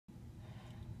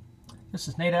This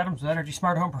is Nate Adams with Energy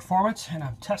Smart Home Performance, and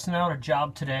I'm testing out a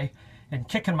job today and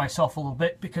kicking myself a little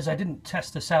bit because I didn't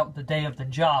test this out the day of the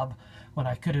job when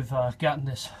I could have gotten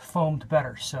this foamed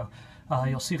better. So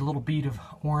you'll see the little bead of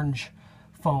orange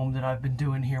foam that I've been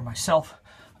doing here myself.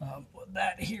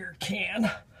 That here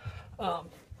can.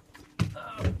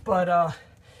 But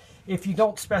if you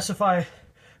don't specify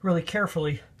really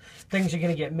carefully, things are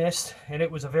going to get missed, and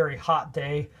it was a very hot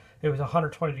day. It was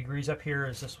 120 degrees up here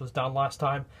as this was done last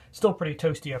time. Still pretty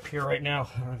toasty up here right now.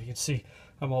 I don't know if you can see,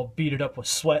 I'm all beaded up with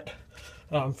sweat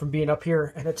from being up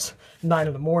here, and it's 9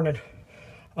 in the morning.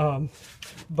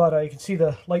 But you can see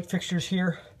the light fixtures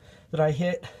here that I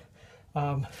hit.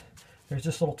 There's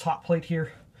this little top plate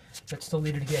here that still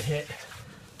needed to get hit.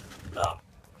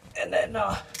 And then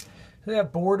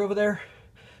that board over there,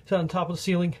 it's on top of the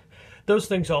ceiling. Those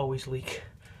things always leak.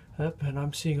 Yep, and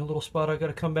I'm seeing a little spot I got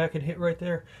to come back and hit right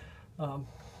there.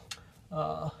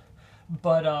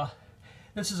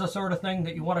 This is a sort of thing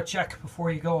that you want to check before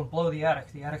you go and blow the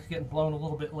attic. The attic's getting blown a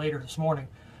little bit later this morning,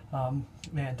 so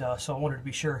I wanted to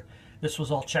be sure this was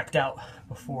all checked out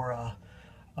before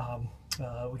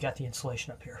we got the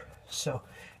insulation up here. So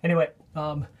anyway,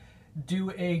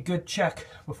 do a good check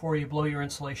before you blow your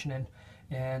insulation in,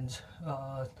 and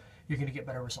you're going to get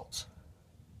better results.